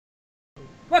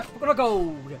Look, we're gonna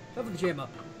go. Over the gym.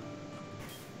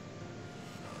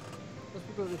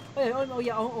 Oh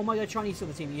yeah, oh my god, Chinese on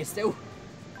the team here still.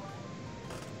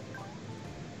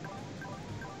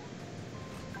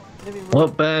 Well,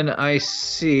 Ben, I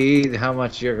see how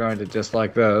much you're going to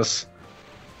dislike this.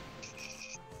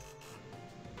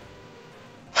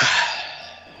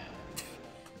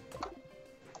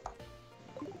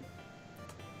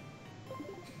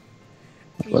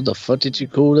 What the fuck did you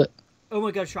call it? Oh my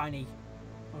god, shiny.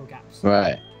 Oh, gaps.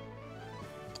 Right.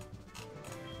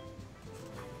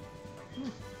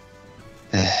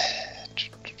 I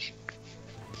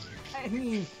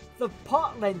mean, the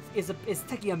part length is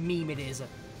technically a meme. It is.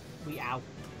 We ow.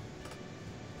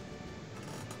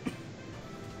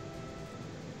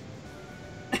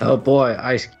 Oh boy,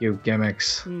 Ice Cube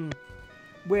gimmicks.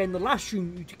 Where in the last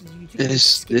room you took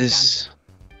This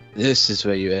is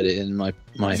where you edit in my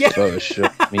Yeah.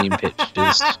 Photoshop meme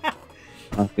pictures.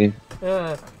 Okay.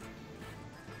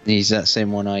 He's that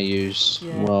same one I used a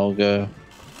while ago.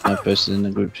 I posted in the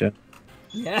group chat.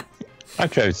 Yeah. I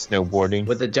tried snowboarding.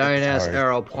 With the giant ass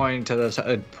arrow pointing to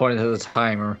the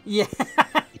timer. Yeah.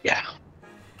 Yeah.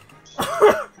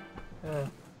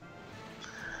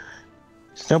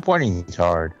 Snowboarding is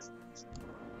hard.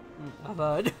 I've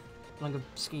heard. Like a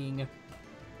skiing.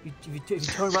 If you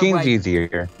turn around Skiing's right,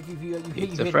 easier.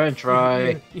 It's a French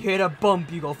fry. You hit a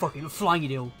bump, you go fucking flying, you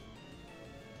do.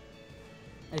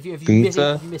 If you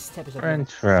miss 10%.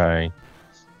 French fry.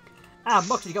 Ah,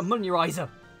 Mox, you got mud in your eyes.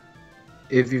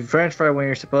 If you French fry when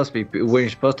you're supposed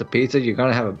to pizza, you're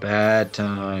gonna have a bad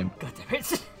time. God damn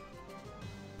it.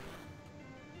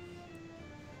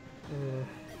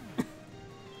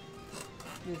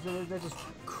 There's this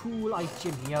cool ice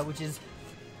gym here, which is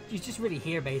you just really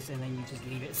hear bass and then you just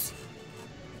leave it. So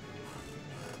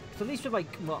at least with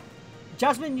like what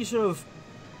Jasmine, you sort of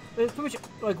pretty much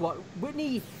like what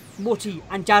Whitney, Morty,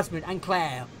 and Jasmine and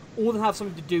Claire all of them have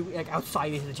something to do like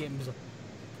outside of the gyms.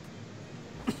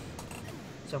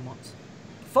 Somewhat.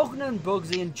 Faulkner and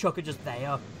Bugsy and Chuck are just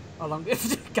there, along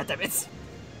with. God damn it!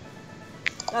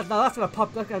 That's gonna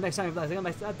pop. That's gonna make sound. That's gonna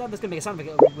make a sound like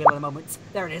a wheel in a moment.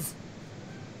 There it is.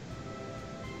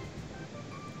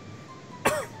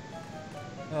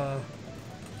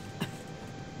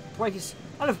 Price.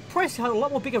 I don't know. Price had a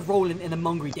lot more bigger role in the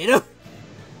Mongry did.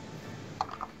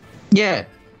 Yeah,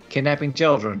 kidnapping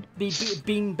children.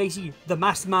 Being basically the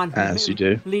masked man, As you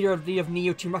do. leader of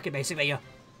Neo Team Rocket, basically.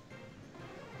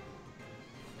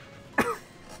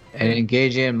 And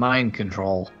engaging in mind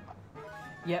control.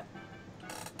 Yep.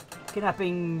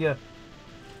 Kidnapping.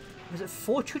 Was it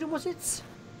 4 children? Was it?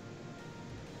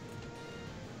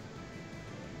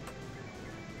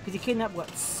 Because he kidnapped what?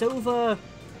 Silver,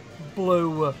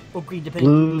 Blue, or Green, depending.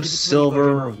 Blue,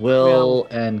 Silver, Will,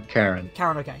 and Karen.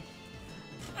 Karen, okay.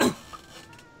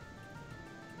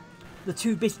 the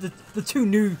two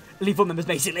new Elite Four members,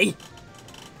 basically.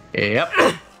 Yep.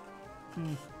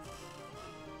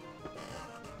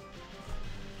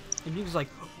 And he was like,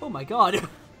 "Oh my god." Oh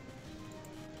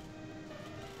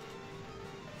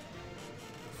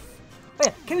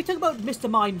yeah, can we talk about Mr.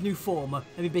 Mime's new form? I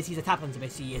mean, basically, the Taplan's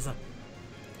basically is.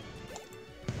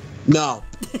 No.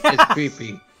 It's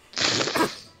creepy. It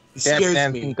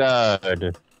scares me.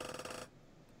 God.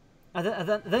 And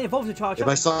then it evolves into Charge. If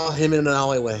I saw him in an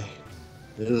alleyway.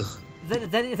 Ugh.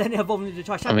 Then it evolves into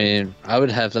Charge. I mean, I would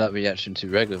have that reaction to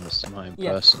regular Mr. Mime,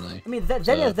 Yeah. personally. I mean, then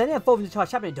it evolves into Charge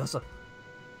Champion, does it?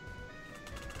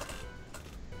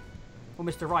 Or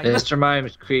Mr. Rhyme. Mr.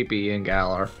 Mime's creepy in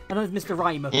Galar. I know it's Mr.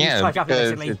 Rhyme. Yeah, Charge Champion,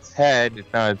 because basically. its head is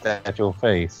not its actual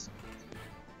face.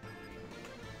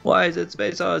 Why is its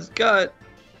face on its gut?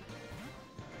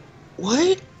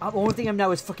 What? The only thing I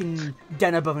know is fucking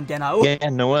Den above and Den out. Yeah,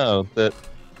 Noel, but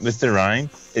Mr. Rhyme,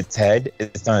 its head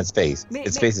is not its face.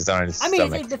 Its face is on its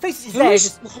stomach. The face is there.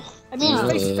 His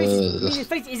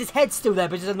face is his head still there,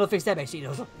 but there's another face there, basically.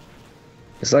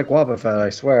 It's like Wobbuffet,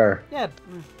 I swear. Yeah.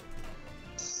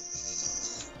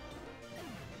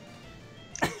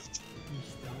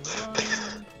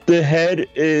 The head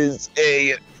is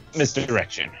a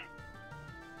misdirection.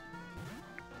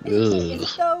 Is it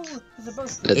though?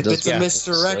 If it's a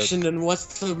misdirection, then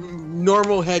what's the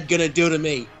normal head gonna do to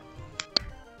me?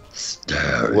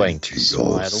 Stare Wink. into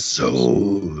your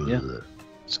soul. Yeah.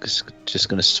 It's just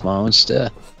gonna smile and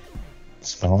stare.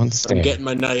 Small and stare. I'm getting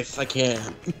my knife. I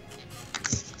can't.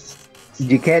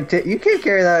 You can't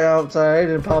carry that outside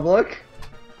in public.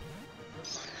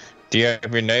 Do you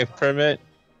have your knife permit?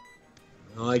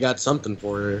 Oh, I got something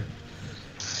for her.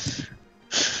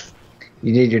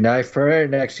 You need your knife permit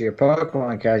next to your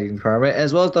Pokemon catching permit,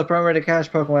 as well as the permit to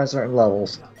catch Pokemon at certain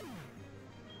levels.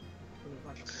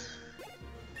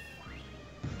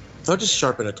 I'll just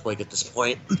sharpen a twig at this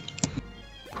point.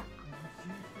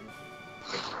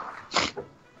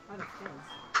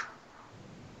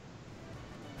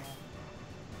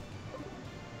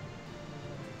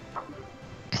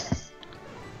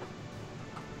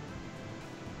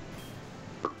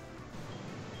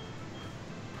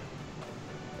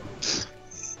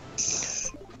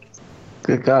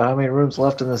 Good God, how many rooms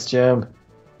left in this gym?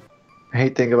 I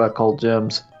hate thinking about cold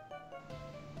gyms.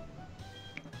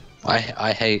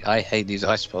 I hate these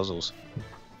ice puzzles.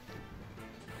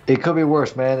 It could be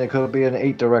worse, man. It could be an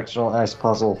 8-directional ice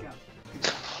puzzle.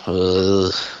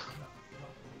 Ugh.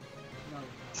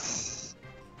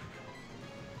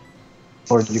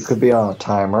 Or you could be on a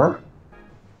timer.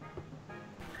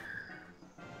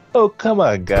 Oh, come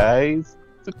on, guys.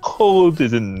 The cold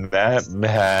isn't that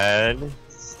bad.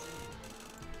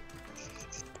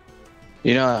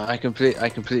 You know, I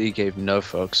completely gave no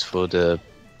fucks for the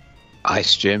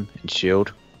ice gym in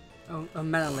Shield. Oh,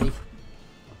 Melanie.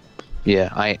 Yeah,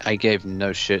 I gave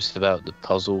no shits about the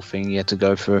puzzle thing you had to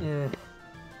go through. Yeah.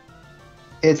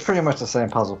 It's pretty much the same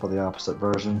puzzle for the opposite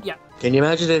version. Yeah. Can you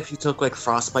imagine if you took like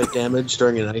frostbite damage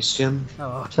during an ice gym?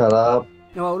 Oh. Shut up.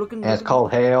 No, And it's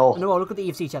called hail. No, look at the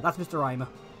EFC chat. That's Mr. Reimer.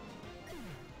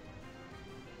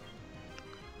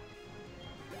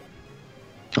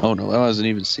 Oh no, I hasn't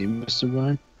even seen Mr.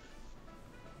 Ryan.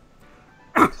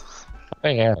 Oh,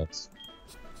 yes.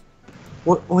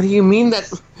 What do you mean that?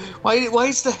 Why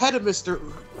is the head of Mr.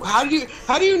 How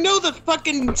do you know the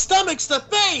fucking stomach's the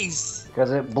face?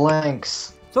 Because it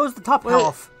blinks. So is the top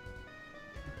half.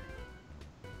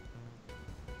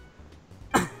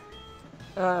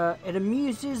 It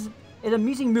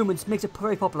amusing movements makes it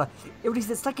very popular. It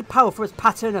releases its psychic power for its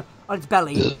pattern on its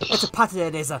belly. It's a pattern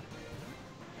it is.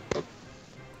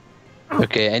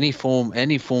 Okay, any form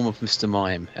of Mr.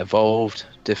 Mime, evolved,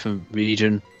 different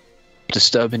region,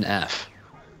 disturbing F.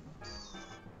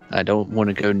 I don't want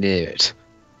to go near it.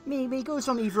 Maybe it goes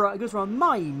from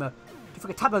mime to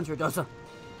fucking tab hunter, does it?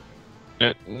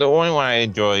 The only one I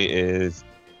enjoy is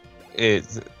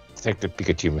Detective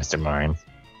Pikachu, Mr. Mime.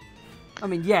 I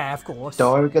mean, yeah, of course.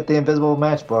 Don't ever get the invisible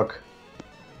matchbook.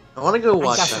 I want to go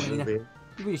watch that Gasoline. movie.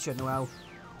 You really should, Noel.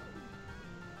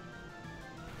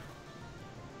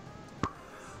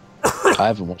 I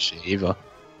haven't watched it either.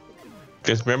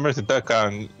 Just remember to duck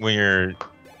on when you're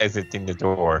exiting the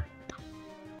door.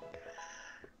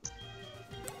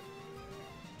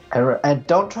 And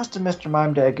don't trust in Mr.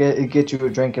 Mime to get you a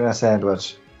drink and a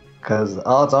sandwich. Because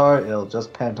odds are it'll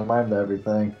just pantomime to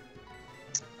everything.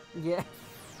 Yeah.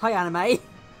 Hi, anime.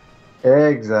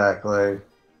 Exactly.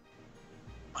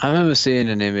 I remember seeing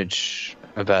an image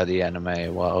about the anime a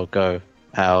while ago.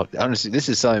 How, honestly, this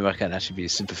is something I can actually be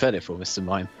sympathetic for Mr.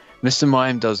 Mime. Mr.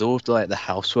 Mime does all like the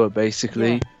housework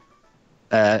basically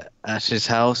at his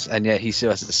house, and yet he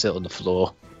still has to sit on the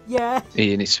floor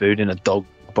eating his food in a dog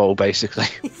bowl basically.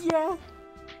 Yeah.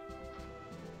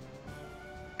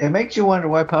 It makes you wonder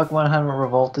why Pokemon haven't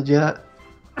revolted yet.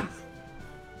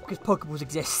 Because Pokeballs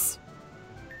exists.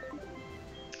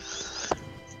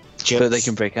 But they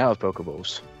can break out of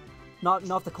Pokeballs. Not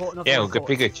the court. Not Yeah, the look at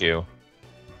court. Pikachu.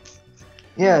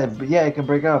 Yeah, but yeah, it can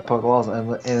break out of Pokeballs,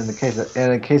 and in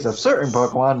the case of certain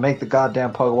Pokemon, make the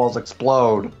goddamn Pokeballs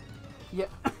explode. Yeah.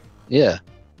 Yeah.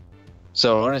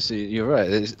 So honestly, you're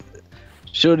right.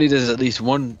 Surely there's at least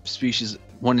one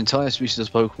entire species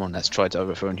of Pokemon that's tried to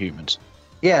overthrow humans.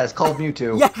 Yeah, it's called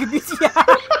Mewtwo. Yeah.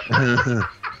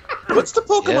 What's the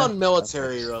Pokemon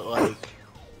military like?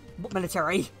 What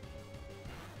military?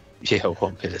 Yeah,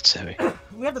 what military?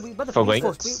 We have the For police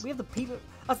links? force. We have the people.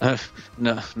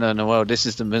 No. Well, this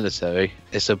is the military.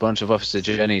 It's a bunch of Officer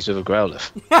Jennies with a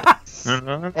Growlithe.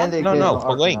 And they No, gave for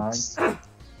Arcanine. links.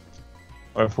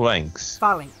 Or phalanx.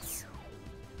 Phalanx.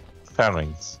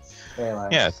 Phalanx.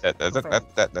 Phalanx. Yeah,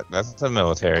 that's the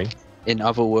military. In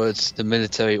other words, the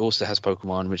military also has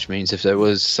Pokemon, which means if there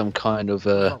was some kind of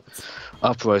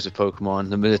uprise of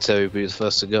Pokemon, the military would be the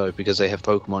first to go because they have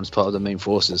Pokemon as part of the main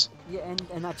forces. Yeah,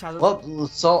 and that child. Well,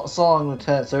 so long,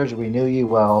 Lieutenant Surgeon, we knew you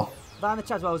well. That and the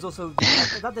child was also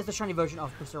that. There's the shiny version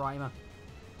of Mr. Reimer.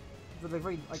 They're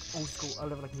very like old school. I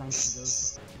love like 90s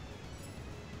those.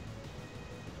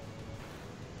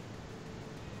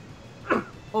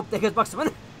 Oh, there goes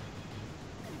Buxman.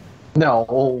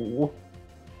 No.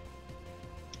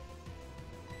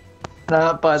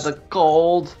 Not by the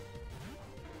cold.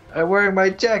 I'm wearing my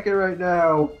jacket right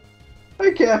now.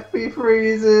 I can't be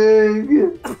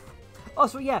freezing.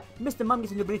 Also, yeah, Mr. Mime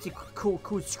gets an ability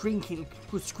called screen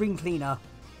cleaner.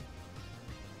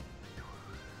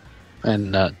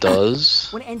 And that does.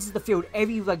 When it enters the field,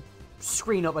 every like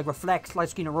screen up like reflects, light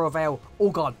screen, or row of ale,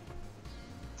 all gone.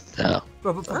 Yeah.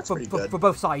 For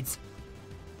both sides.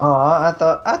 Oh, I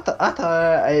thought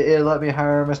it let me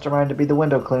hire Mr. Mime to be the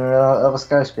window cleaner of a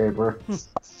skyscraper.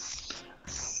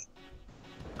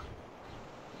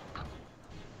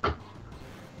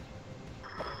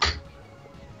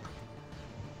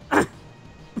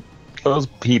 Those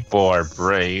people are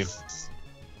brave.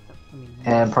 I mean,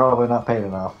 And probably not paid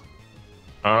enough.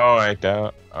 Oh, I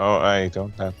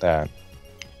don't doubt that.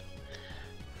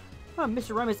 oh,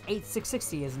 Mr. Rhyme is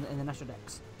 8660 is in the national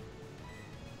decks.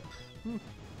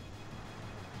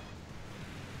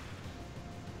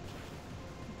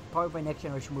 Probably by next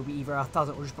generation will be either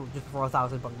 1,000 or just before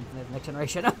 1,000, but the next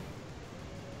generation.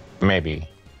 Maybe.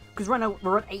 Because right now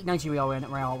we're at 890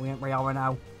 right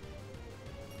now.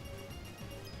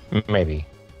 Maybe.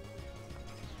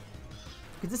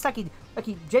 Because this actually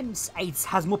Gen 8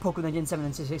 has more Pokemon than Gen 7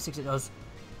 and 6 it does.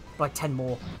 Like 10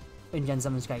 more in Gen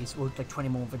 7's case, or like 20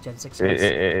 more for Gen 6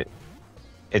 case.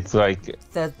 It's like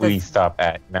we stop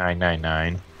at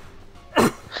 999.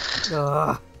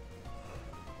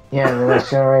 Yeah, the next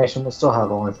generation will still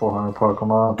have only 400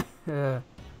 Pokemon.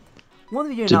 One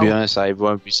of you To know. be honest, I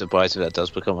won't be surprised if that does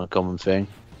become a common thing.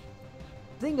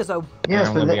 The thing is though. Yes,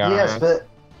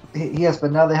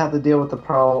 but now they have to deal with the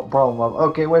problem of,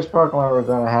 okay, which Pokemon we're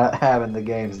going to have in the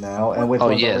games now, and which Oh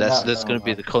ones yeah, are we that's not going to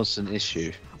be of? the constant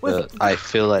issue. Well, But I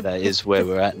feel like that is where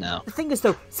we're at now. The thing is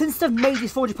though, since they've made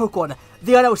these 400 Pokemon,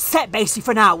 they are now set basically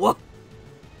for now.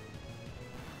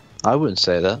 I wouldn't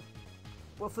say that.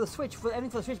 Well, for the Switch, for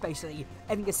the Switch basically,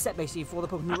 everything is set basically for the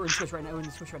Pokemon who are in Switch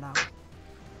right now.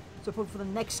 So for the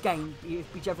next game,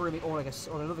 whichever remake or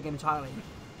or another game entirely,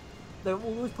 the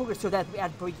all those Pokemon still there to be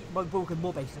added Pokemon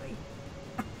more basically.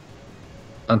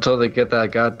 Until they get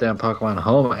that goddamn Pokemon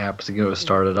Home app to get it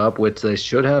started up, which they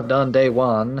should have done day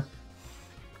one.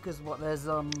 Because for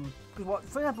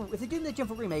example, if they're doing the Gen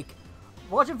 4 remake,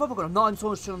 what Gen 4 Pokemon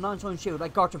non-Sword Shield,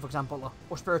 like Garchomp for example,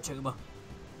 or Spiritomb.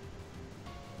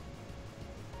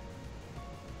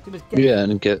 Yeah,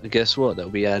 and guess what?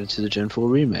 That'll be added to the Gen 4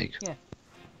 remake. Yeah.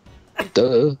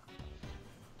 Duh.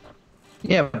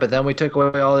 Yeah, but then we took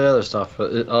away all the other stuff,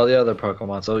 all the other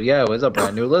Pokemon. So yeah, it was a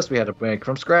brand new list we had to make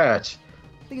from scratch.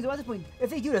 Thing is, at this point,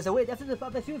 if they do this,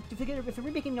 if they're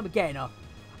remaking them again,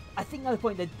 I think at the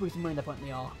point they'd put some money in the point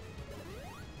they are.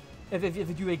 If they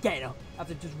do it again,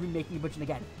 after just remaking a bunch of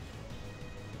again.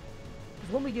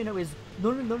 Because what we do know is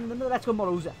none of the Let's Go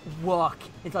models work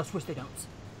until Switch they don't.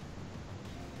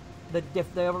 They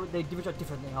different are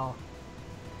different they are.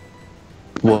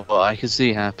 What I can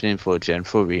see happening for a Gen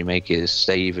 4 remake is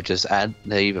they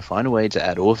either find a way to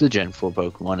add all of the Gen 4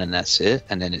 Pokemon and that's it,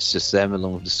 and then it's just them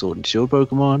along with the Sword and Shield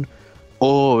Pokemon,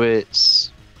 or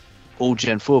it's all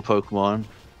Gen 4 Pokemon,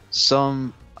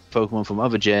 some Pokemon from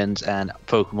other gens, and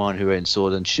Pokemon who are in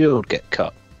Sword and Shield get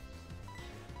cut.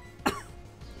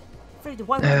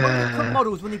 Why do they cut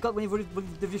models when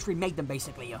they've just remade them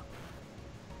basically?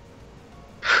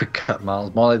 Cut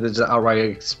models, more like they just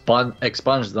outright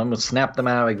expunge them and snap them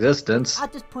out of existence.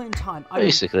 At this point in time,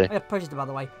 Basically. I purchased it by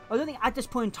the way. I don't think at this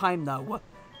point in time though,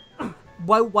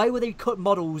 why would they cut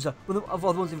models of the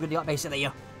ones they've got basically?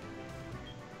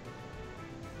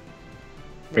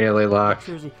 Really, luck.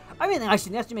 Seriously, I really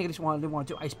think they have to make at least one or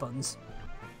two ice buttons.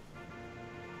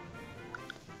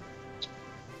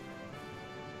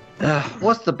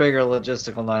 What's the bigger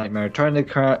logistical nightmare? Trying to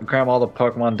cram all the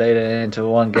Pokemon data into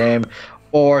one game,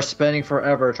 or spending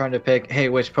forever trying to pick, hey,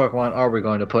 which Pokemon are we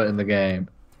going to put in the game?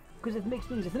 Because if they're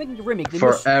making a remake,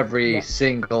 for every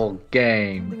single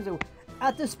game. So,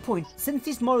 at this point, since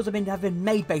these models have been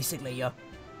made basically,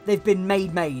 they've been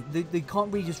made. They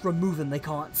can't really just remove them. They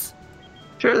can't.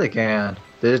 Sure they can.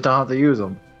 They just don't have to use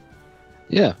them.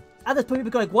 Yeah. At this point,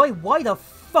 people go like, why the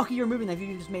fuck are you removing them if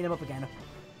you just made them up again?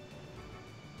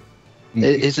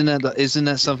 Isn't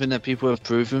that something that people have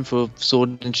proven for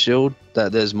Sword and Shield,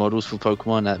 that there's models for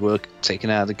Pokemon that were taken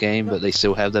out of the game, but they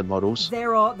still have their models?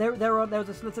 There was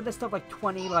a list of like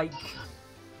 20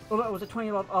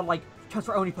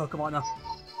 transfer only Pokemon,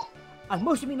 and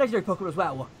most of them legendary Pokemon as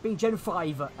well, being Gen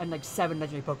 5 and like 7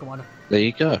 legendary Pokemon. There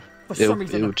you go. For some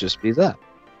reason, it would just be that.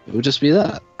 It would just be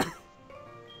that.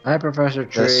 Hi, Professor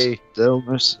Tree.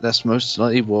 That's most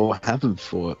likely what will happen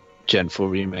for Gen 4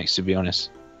 remakes, to be honest.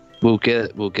 We'll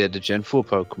get the Gen 4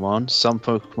 Pokemon, some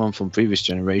Pokemon from previous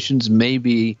generations,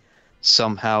 maybe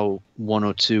somehow one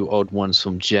or two odd ones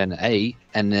from Gen 8,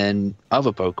 and then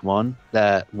other Pokemon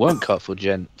that weren't cut for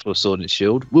Sword and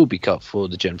Shield will be cut for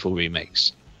the Gen 4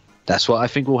 remakes. That's what I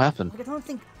think will happen. Like, I don't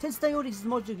think, since they already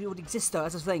exist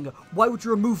as a thing, why would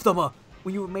you remove them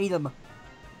when you made them?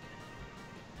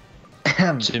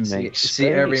 To make see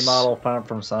every model found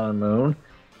from Sun and Moon.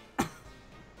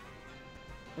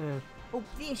 Well,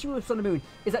 the issue with Sun and Moon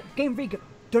is that Game Freak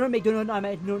do not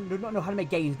know how to make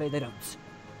games, but they don't.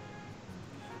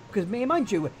 Because,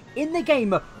 mind you, in the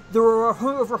game, there are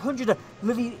over 100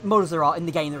 Lily models there are in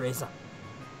the game there is.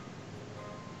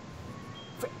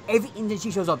 For every instance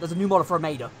she shows up, there's a new model for a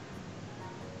Maida.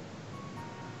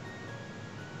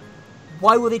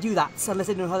 Why would they do that? Unless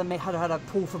they know how to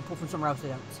pull from somewhere else they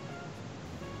don't.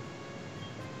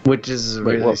 Which is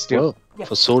really stupid. Yeah.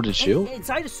 For Sword and Shield?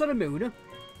 Inside of Sun and Moon,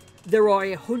 there are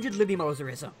 100 Lily models there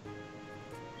is.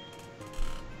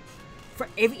 For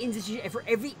every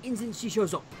instance she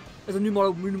shows up, there's a new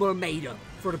model made to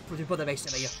put their base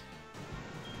together.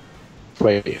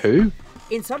 Wait, who?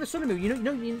 Inside of Sun and Moon,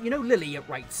 you know Lily,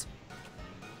 right?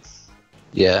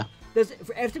 Yeah.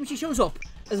 For every time she shows up,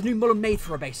 there's a new model made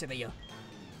for her basically.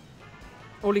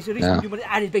 Or at least a new model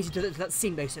added basically to that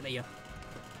scene basically.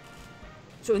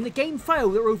 So in the game file,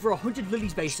 there are over 100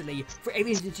 Lilies basically for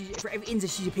every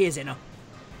instance she appears in.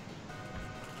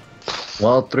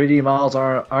 Well, 3D models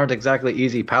aren't exactly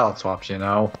easy palette swaps, you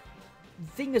know.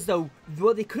 The thing is though,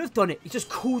 what they could have done is just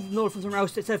called the model from somewhere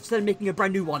else instead of making a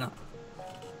brand new one.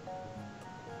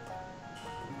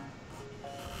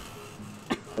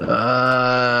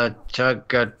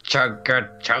 Chugga.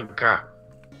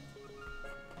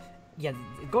 Yeah,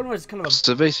 Golden Rod is kind of a...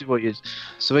 So basically what you're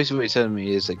telling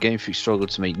me is that Game Freak struggled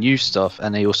to make new stuff,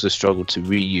 and they also struggled to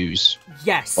reuse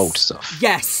old stuff.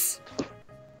 Yes.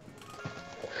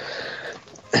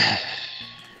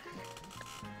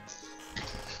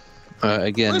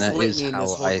 Again, Where's that Whitney is in how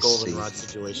this whole I Golden see. Rod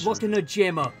situation? Locked in a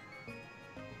gym.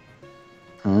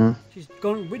 She's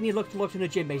gone. Whitney locked in a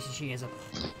gym. Basically, she is.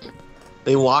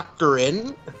 They locked her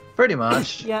in? Pretty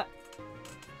much. Yeah.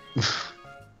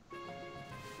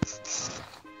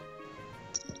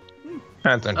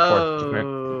 That's unfortunate.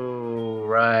 Oh,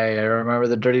 right. I remember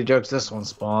the dirty jokes this one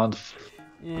spawned.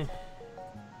 Yeah.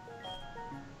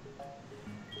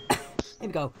 Here we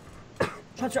go.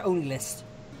 Transfer only list.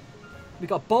 We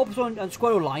got Bulbasaur and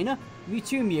Squirtle Liner,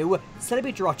 Mewtwo Mew,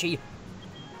 Celebi Jirachi,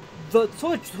 the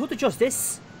Sword of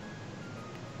Justice,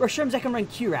 Reshiram second rank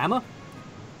Kyurem,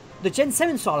 the Gen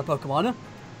 7 Starter Pokemon,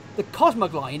 the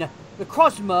Cosmog line, the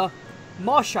Crozma,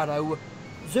 Marshadow,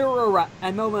 Zeraora,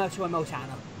 and Momoto and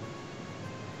Motana.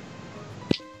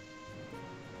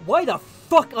 Why the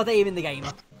fuck are they even in the game?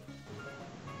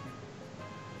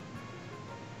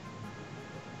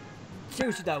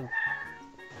 Seriously though.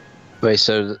 Wait,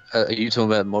 so are you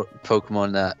talking about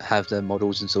Pokemon that have their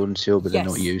models in Sword and Shield but they're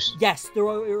not used? Yes, they're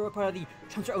part of the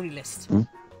transfer only list.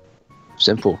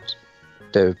 Simple.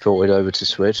 They were ported over to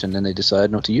Switch and then they decided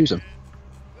not to use them.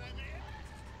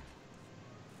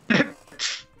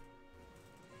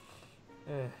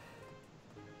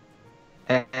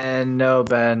 And no,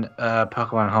 Ben,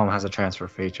 Pokemon Home has a transfer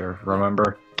feature,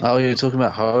 remember? Oh, you're talking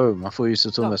about Home. I thought you were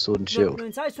still talking about Sword and Shield. No,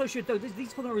 inside Sword and Shield, though,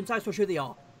 these Pokemon are inside Sword and Shield, they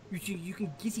are. You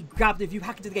can easily grab them. If you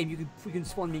hack into the game, you can freaking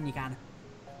spawn them in, you can.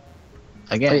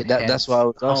 Again, Wait, that's what I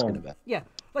was asking Home. about. Yeah.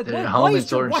 Like, Home why and is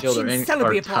Sword and Shield are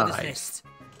Celebi a part of this tied. list?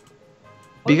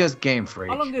 Because Game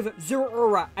Freak. Along with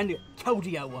Zeraora and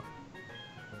Keldeo.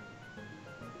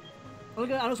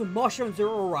 And also Marsha and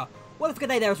Zeraora. What the fuck are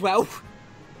they there as well?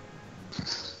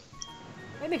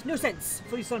 That makes no sense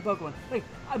for these Sun Pokemon. Like,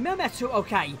 Melmetal,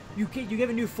 okay, you give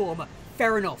a new form,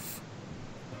 fair enough.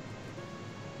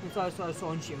 Inside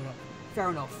Sword and Shield, fair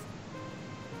enough.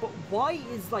 But why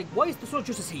is the Sword of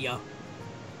Justice here?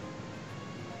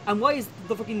 And why is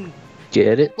the fucking...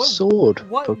 Get it? What-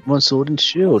 Pokemon Sword and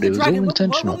Shield. It was all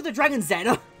intentional. What were the dragons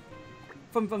then?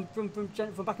 From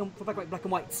Black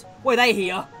and White. Why are they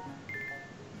here?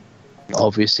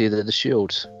 Obviously, they're the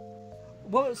shields.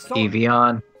 What was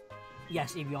Evian.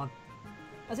 Yes, Evian.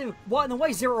 I said, why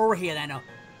is Zeraora here then?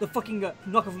 The fucking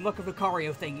knock of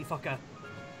Lucario thing, you fucker.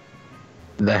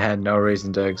 That had no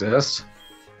reason to exist.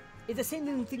 It's the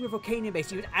same thing with Volcanion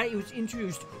basically. It was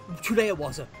introduced too late. It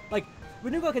was like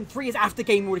when New Vulcan 3 is after the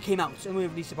game already came out and we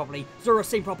released it properly. Zero,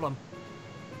 same problem.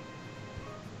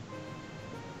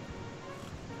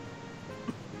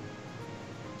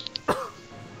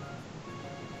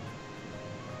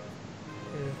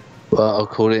 Well, I'll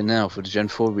call it now. For the Gen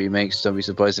 4 remakes, don't be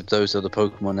surprised if those are the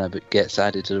Pokemon that gets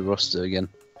added to the roster again.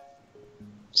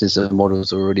 Since the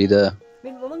models are already there. I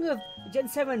mean, along with Gen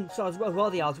 7 so as well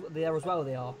they are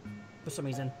for some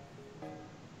reason.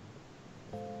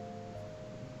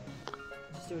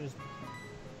 Just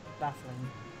baffling.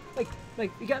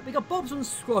 Like we got Bob's on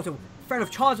Squirtle. Fair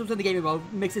enough, Charizard's in the game as well.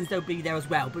 Makes sense they'll be there as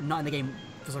well, but not in the game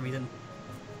for some reason.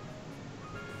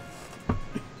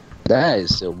 That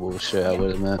is still bullshit, I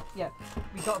would admit. Yeah,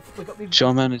 we got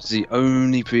Charmander is the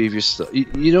only previous star.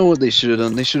 You know what they should have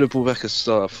done? They should have brought back a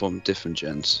star from different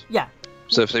gens. Yeah.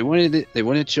 So if they wanted it, they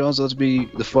wanted Charizard to be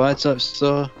the fire type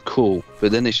star, cool.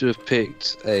 But then they should have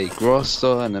picked a grass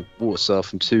star and a water star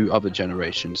from 2 other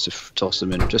generations to toss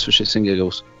them in, just for shits and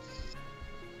giggles.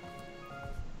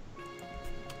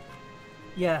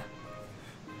 Yeah.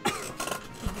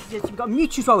 We've got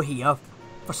Mewtwo's over here,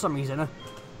 for some reason.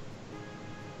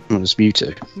 Well, it's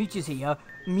Mewtwo. Mewtwo's here.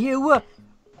 Mew.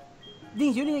 The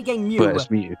only thing getting Mew But it's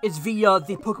Mew. is via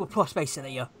the Pokemon Plus,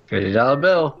 basically. $50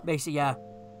 bill. Basically, yeah.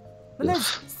 But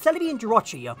there's Celebi and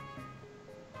Jirachi here.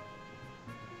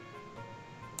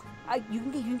 You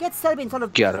can get Celebi inside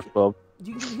of... Get it, Bob.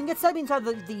 You can get Celebi inside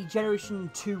the Generation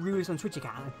 2 Rules on Switch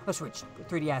account. Oh, Switch.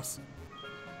 3DS.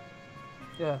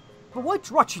 Yeah. But why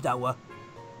Jirachi, though?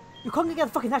 You can't get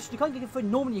a fucking natural. You can't get it for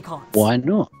normally. You can't. Why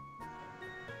not?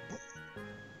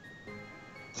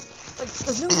 Like,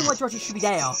 there's no reason why Jirachi should be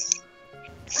there.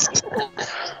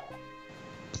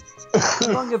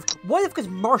 Along with why the fuck is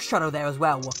Marshadow there as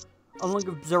well? Along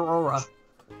with Zeraora.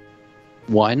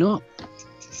 Why not?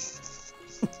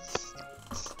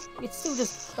 It's still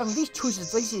just. I mean, these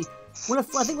choices basically.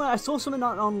 I think when I saw something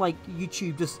on like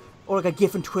YouTube, just or like a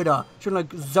GIF on Twitter, showing like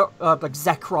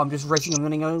Zekrom just racing and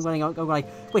running, going like,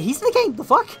 wait, he's in the game. The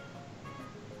fuck?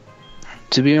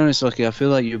 To be honest, Lucky, I feel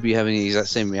like you'll be having the exact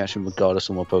same reaction regardless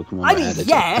of what Pokemon I mean, added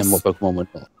yes. and what Pokemon would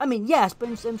not. I mean, yes, but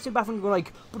I'm still baffled going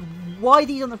like, but why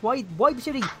these on the why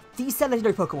specifically these set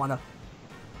legendary Pokemon?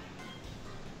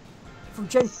 From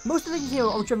most of the things here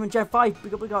are from Gen 5. We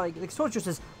got like Sword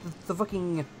Justice, the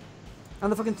fucking,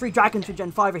 and the fucking 3 dragons from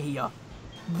Gen 5 are here.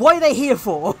 Why are they here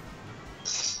for?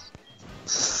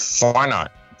 Well, why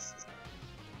not?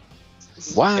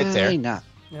 Why It's there. not?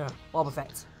 Yeah, Bob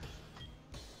effect.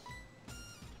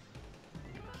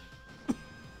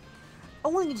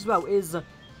 One thing as well is,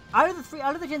 out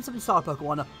of the Gen 7 Star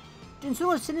Pokemon,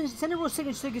 Cinderella's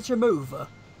signature move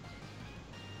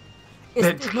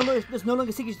is no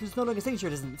longer signature,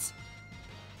 it isn't.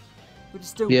 Which is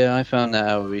still. Yeah, I found that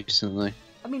out recently.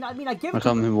 I mean, I give I it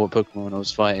can't remember what Pokemon I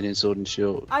was fighting in Sword and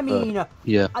Shield. I mean,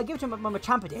 yeah. I give it to my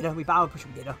Machampa data, my Battle Push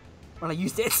data, when I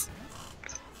used it.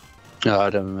 No,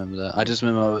 I don't remember that. I just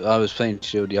remember I was playing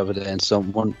Shield the other day and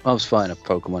I was fighting a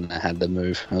Pokemon that had the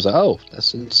move. I was like, oh,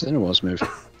 that's Incineroar's move.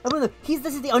 I mean,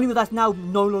 this is the only move that's now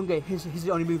no longer his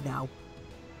the only move now.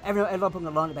 Everyone putting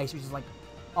a line base, which is like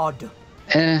odd.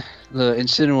 Look,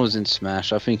 Incineroar's in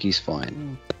Smash. I think he's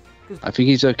fine. I think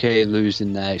he's okay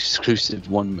losing that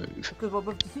exclusive one move. Because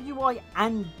both CGY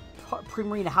and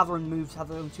Primarina have their own moves,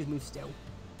 still.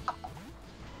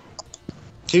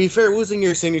 To be fair, losing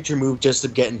your signature move just to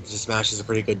get into Smash is a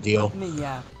pretty good deal. I mean,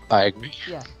 yeah. I agree.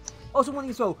 Yeah. Also, one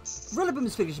thing as well,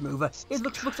 Rillaboom's signature move, it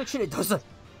looks like shit, it does.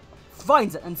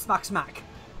 Finds it and smack.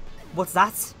 What's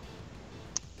that?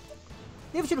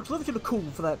 The other should look cool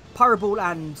for the Parabol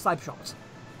and Sniper Shot.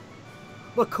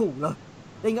 Look cool. Then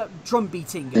you got drum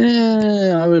beating.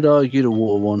 Yeah, I would argue the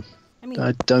water one. I mean,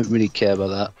 I don't really care about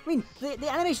that. I mean,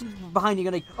 the animation behind you,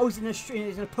 like, oh, he's in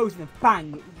a pose and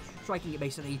bang, striking it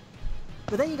basically.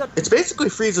 But then you got. It's basically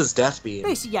Frieza's death beam.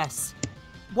 Basically, yes.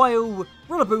 While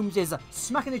Rillaboom's is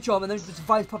smacking the drum and then just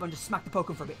vines pop and just smack the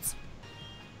Pokemon for a bit.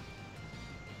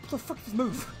 What the fuck is this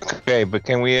move? Okay, but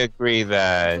can we agree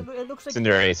that It looks like.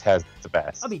 Cinderace has the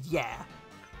best? I mean, yeah.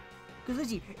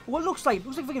 Because what it looks like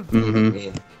fucking.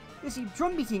 Mm-hmm. You see,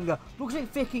 drum beating looks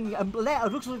like fucking.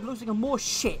 Looks like a more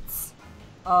shit.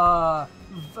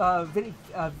 Fucking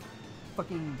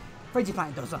Frenzy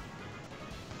Planet does.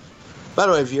 By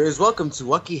the way, viewers, welcome to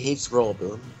Lucky Hates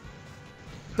Rillaboom.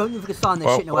 Don't even start on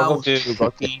this shit in a while. Welcome to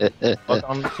Lucky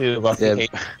Yeah.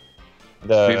 Hate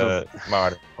the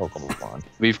modern Pokemon.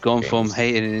 We've gone from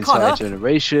hating an entire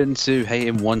generation to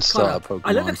hating one star Pokemon.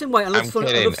 I love X and Y. I love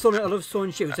Sun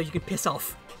and Shield, so you can piss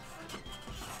off.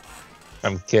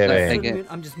 I'm kidding. Again,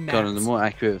 I'm just mad. Connor, the more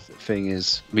accurate thing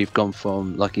is we've gone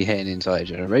from Lucky hating an entire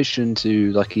generation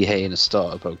to Lucky hating a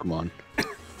starter Pokemon.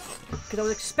 Because I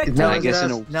was expecting. Now, I is guess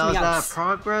that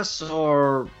progress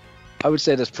or? I would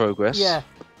say that's progress. Yeah,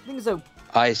 I think so.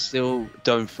 I still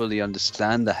don't fully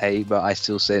understand the hate, but I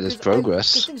still say there's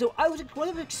progress. What I was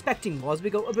expecting was we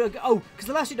go, oh, because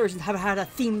the last two generations have had a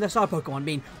theme of their star Pokemon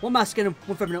being one masculine,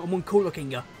 one feminine, and one cool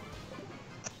looking. Yeah,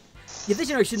 this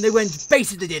generation they went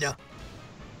basically did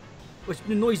which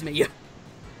annoys me.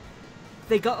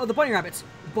 They got the bunny rabbits,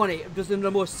 bunny, just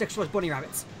the more sexualized bunny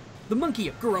rabbits. The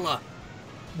monkey, gorilla.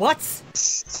 What?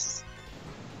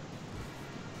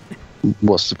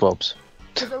 What's the pops?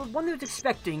 Because one who was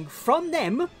expecting from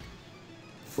them.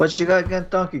 What you got against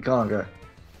Donkey Konga?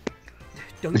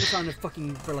 Don't get on the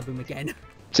fucking Rillaboom again.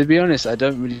 To be honest, I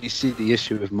don't really see the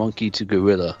issue with monkey to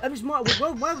gorilla. It was more,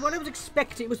 well, what I was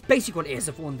expecting, it was basically what it is,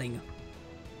 for one thing.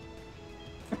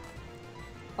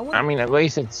 I mean, at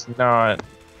least it's not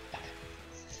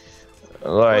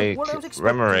like what I was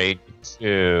expecting- Remoraid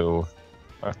to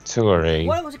Artillery.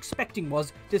 What I was expecting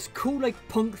was this cool, like,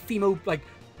 punk female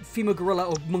gorilla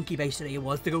or monkey, basically, it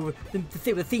was, to go with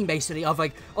the theme, basically, of,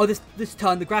 like, oh, this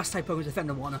turn, the grass-type Pokemon is the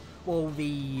feminine one, while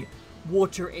the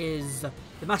water is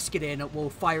the masculine, while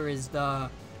fire is the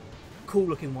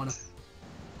cool-looking one.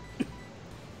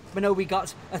 But no, we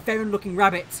got a feminine-looking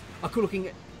rabbit, a cool-looking,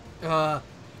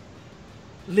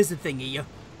 lizard thingy,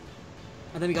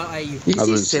 and then we got a... You see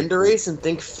Cinderace and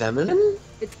think feminine?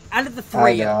 It's out of the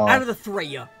three, I know. it's the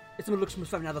one that looks most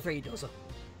feminine out of the three, does it?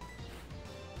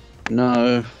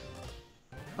 No.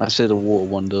 I say the water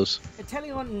one does.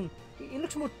 Inteleon, it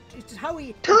looks more... It's how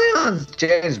he... Teleon's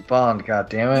James Bond,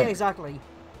 goddammit. Yeah, exactly.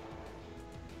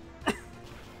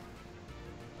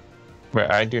 But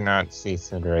I do not see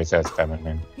Cinderace as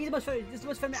feminine. He's the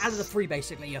most feminine out of the three,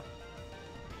 basically.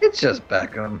 It's just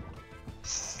Beckham.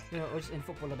 You know, just in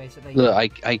footballer, basically. Look,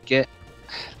 I get...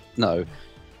 No.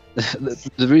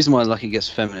 The reason why Lucky gets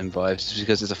feminine vibes is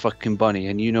because it's a fucking bunny,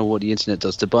 and you know what the internet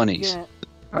does to bunnies. Yeah.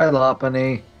 Hi,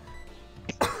 Lopunny.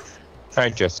 Hi,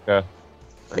 Jessica.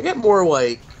 I get more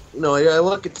like, you know, I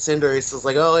look at Cinderace, it's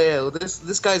like, oh yeah,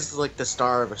 this guy's like the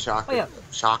star of a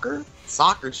soccer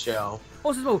show.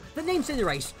 Also, the name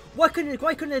Cinderace. Why couldn't it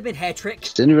have been Hair Trick?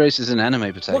 Cinderace is an anime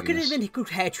protagonist. Why couldn't it have been called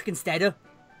Hair Trick instead?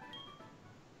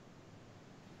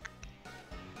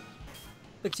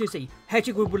 Like, seriously, Hair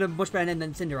Trick would have much better name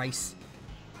than Cinderace.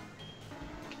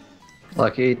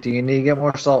 Lucky, do you need to get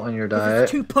more salt in your diet?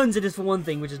 There's 2 puns in this for one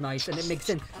thing, which is nice, and it makes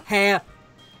sense. Hair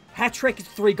Trick is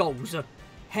 3 goals.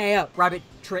 Hair, rabbit,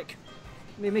 trick.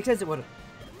 I mean, it makes sense, it would.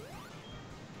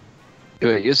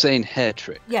 Wait, you're saying hair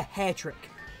trick? Yeah, Hair Trick.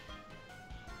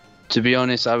 To be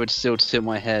honest, I would still tip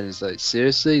my head and say,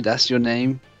 seriously? That's your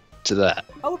name? To that.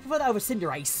 I would prefer that over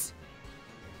Cinderace.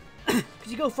 Because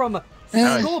you go from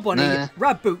Nah. Score Bunny, Nah.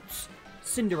 Rab Boots,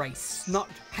 Cinderace, not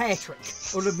Hair Trick.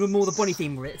 Or more the bunny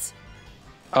theme with it.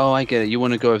 Oh, I get it. You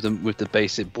want to go with the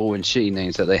basic boring shitty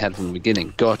names that they had from the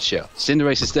beginning. Gotcha.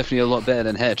 Cinderace is definitely a lot better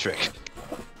than Hair Trick.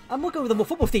 I'm going to go with the more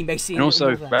football theme, basically. And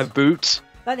also, Raboot.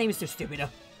 That name is too stupid.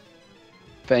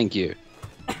 Thank you.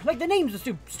 Like, the names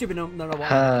are stupid no matter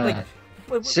what. Like,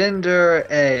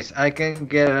 Cinderace. I can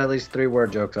get at least 3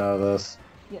 word jokes out of this.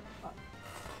 yeah.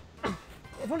 If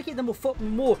I want to keep them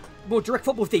more direct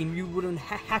football theme, you would have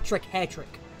Hat Trick, Hair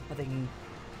Trick, I think.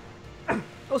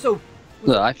 Also...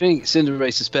 Look, I think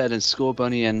Cinderace is better than Score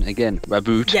Bunny and, again,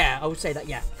 Raboot. Yeah, I would say that,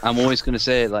 yeah. I'm always going to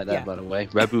say it like that, Yeah. by the way.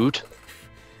 Raboot.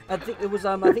 I think it was,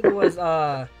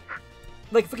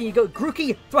 like, fucking, you go,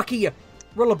 Grookey, Thwacky,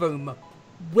 Rillaboom.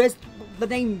 Where's the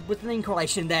name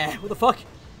correlation there? What the fuck?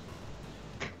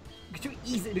 It's too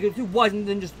easy, because it's too wide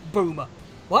than just Boom.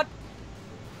 What?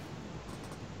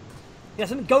 Yeah,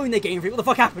 something going in the game for you. What the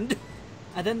fuck happened?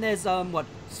 And then there's,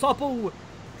 Sopple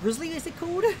Grizzly, is it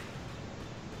called?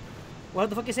 What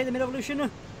the fuck you say, the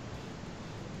mid-evolution?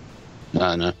 No.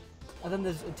 And then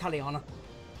there's Italiana.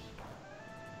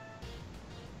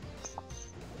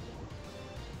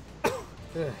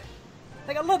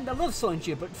 Like, I love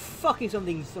Sonic, but fucking some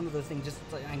of those things just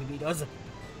like Angry does.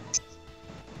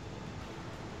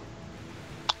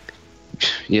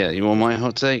 Yeah, you want my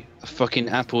hot take? The fucking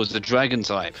apple is the dragon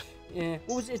type. Yeah,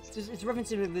 what was it? It's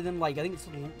referencing with them, like, I think it's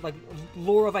like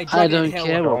lore of a I dragon don't hell.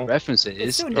 care what reference it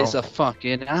is. It's It's a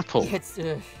fucking apple. Yeah, it's,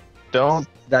 Don't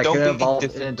That don't could be evolve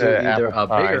this into either a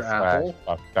bigger apple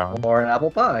Buckdown. or an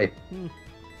apple pie.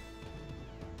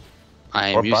 I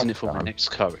am Or using it for my Buckdown. next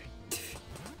curry.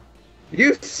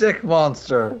 You sick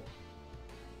monster!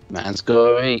 Man's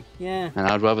gotta eat. yeah. And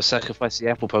I'd rather sacrifice the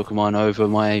apple Pokemon over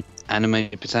my anime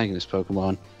protagonist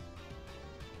Pokemon.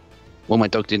 Or my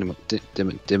Doug Dimmadome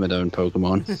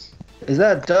Pokemon. Is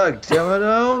that Doug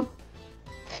Dimmadome?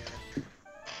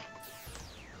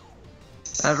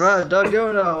 That's right, Doug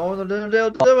Dimmadome on the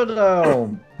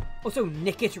Dimmadome. Also,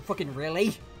 Nick it, fucking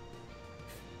really.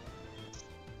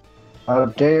 How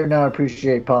dare you not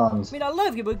appreciate I puns? mean, I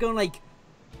love you, but going like,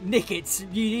 Nick it,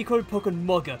 you call it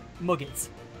Pokemon Muggets.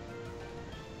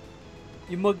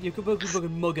 You could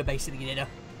Pokemon Mugger, basically, you know.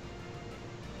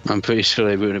 I'm pretty sure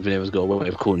they wouldn't have been able to get away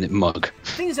with calling it Mug.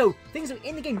 Things though,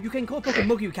 in the game, you can call Pokemon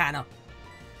Mug, you can.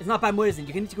 It's not bad word, isn't it?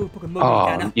 You can call Pokemon Mug,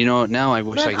 you can. You know, now I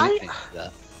wish Man, I could think of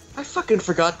that. I fucking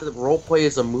forgot that roleplay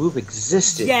as a move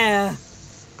existed. Yeah.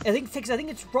 I think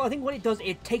what it does,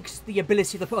 it takes the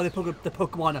ability of the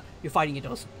Pokemon you're fighting. It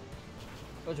does.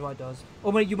 That's what it does.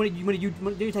 Or when you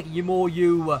take it,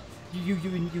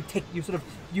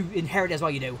 you inherit it as well.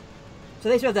 You do. So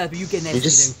they sort of that, but you get an You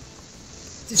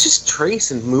It's just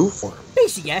trace and move for him.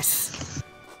 Basically, yes.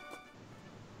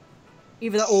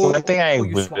 Either that or One thing I or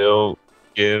you swap. will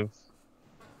give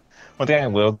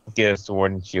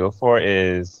Sword and Shield for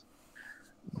is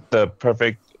the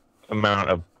perfect amount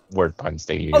of word puns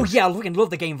they use. Oh yeah, I fucking love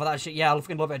the game for that shit. Yeah, I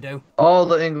fucking love it. I do. All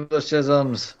the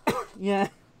Englishisms. Yeah.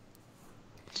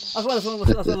 That's why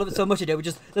I love it so much. I do.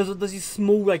 Just there's these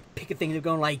small like picket things of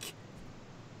going like,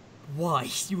 why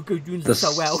you were doing this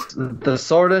so well? The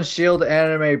Sword and Shield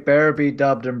anime better be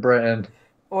dubbed in Britain.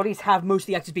 Or at least have most of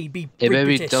the actors be It better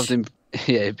be British. dubbed in.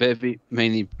 Yeah, it better be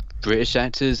mainly British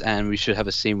actors, and we should have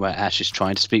a scene where Ash is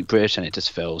trying to speak British and it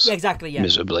just fails. Yeah, exactly. Yeah.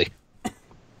 Miserably.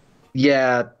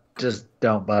 Yeah, just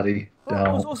don't, buddy.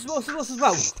 Don't. Also as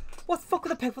well. What the fuck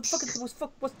with the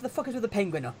what the fuck is with the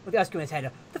penguin? With the ice cream in his head?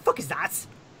 The fuck is that?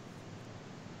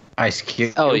 Ice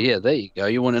Cube. Oh yeah, there you go.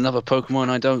 You want another Pokemon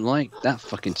I don't like? That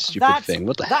fucking stupid thing.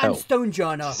 What the that hell? That and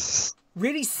Stonejourner.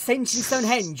 Really sentient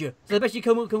Stonehenge. So the best you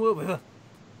come up with.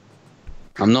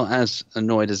 I'm not as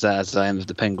annoyed as that as I am with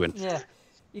the penguin. Yeah.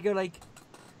 You go like.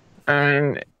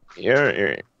 And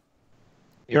you're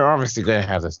obviously gonna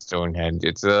have the Stonehenge.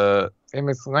 It's a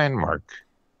famous landmark.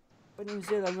 But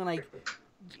instead, I'm like,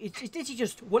 it's literally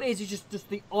just what it is just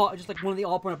the art, just like one of the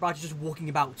art branches just walking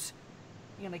about.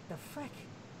 You're like, the frick.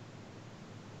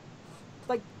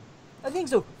 Like, I think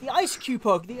so. The Ice Cube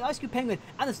Pug, the Ice Cube Penguin,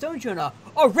 and the Stonejourner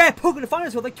are rare Pokemon to find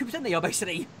as well. Like 2% they are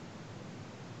basically.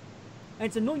 And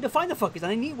it's annoying to find the fuckers, and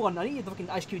I need one. I need the fucking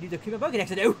Ice Cube to do the Cube Pokedex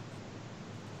to do.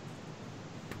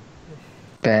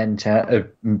 Ben,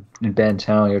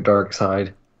 channel your dark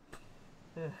side.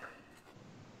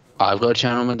 I've got a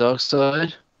channel on my dark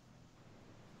side.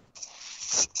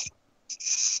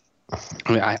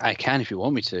 I mean, I can if you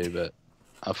want me to, but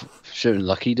I've shown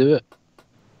Lucky do it.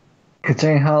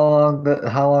 Considering how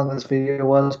long this video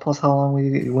was, plus how long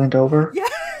we went over. Yeah,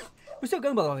 we're still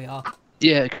going by the way we are.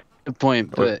 Yeah, good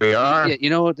point. But We are. Yeah, you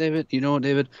know what,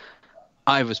 David?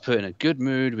 I was put in a good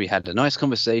mood. We had a nice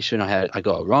conversation. I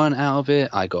got a run out of it.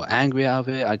 I got angry out of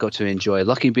it. I got to enjoy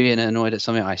Lucky being annoyed at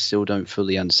something. I still don't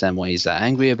fully understand why he's that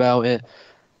angry about it.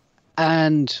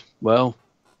 And well,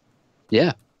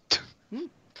 yeah.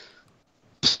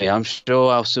 Yeah, I'm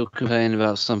sure I'll still complain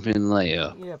about something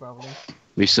later. Yeah, probably.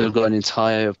 We've still got an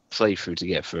entire playthrough to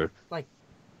get through.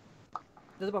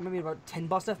 There's about 10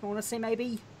 boss left. I want to say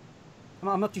maybe.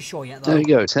 I'm not too sure yet though. There you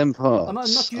go, 10 parts. I'm not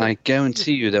too- I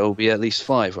guarantee you there will be at least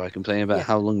 5 where I complain about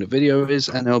how long the video is,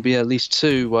 and there will be at least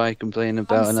 2 where I complain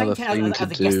about another thing to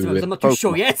do with I'm not too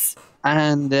sure Pokemon. yet.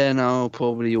 And then I'll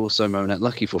probably also moan at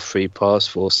Lucky for 3 parts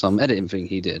for some editing thing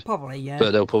he did. Probably, yeah.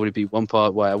 But there'll probably be 1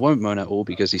 part where I won't moan at all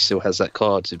because he still has that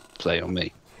card to play on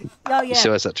me. Oh, He yeah.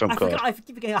 still has that trump card. I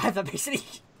keep forgetting I have that basically.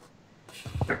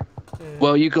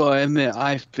 Well, you gotta admit,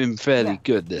 I've been fairly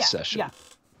good this yeah, session. Yeah.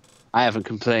 I haven't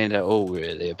complained at all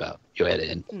really about your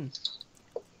editing. In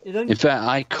In fact,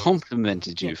 I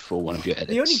complimented you for one of your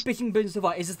edits. The only bitching business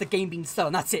of is just the game being slow,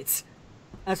 and that's it.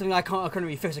 And that's something I couldn't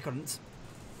really fix. I couldn't.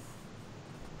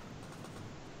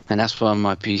 And that's why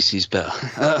my PC's better.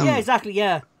 Yeah, exactly.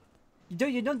 Yeah.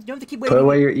 You don't have to keep waiting. Put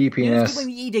away your You don't have to EPS. keep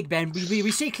waiting E-dig, Ben.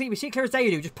 We see it clear as day.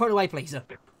 You do. Just put it away, please.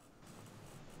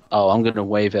 Oh, I'm gonna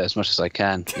wave it as much as I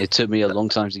can. It took me a long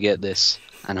time to get this,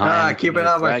 and I am keep it gonna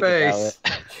out of my brag about face.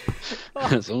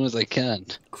 it as long as I can.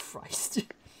 Christ.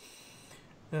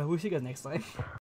 We'll see you guys next time.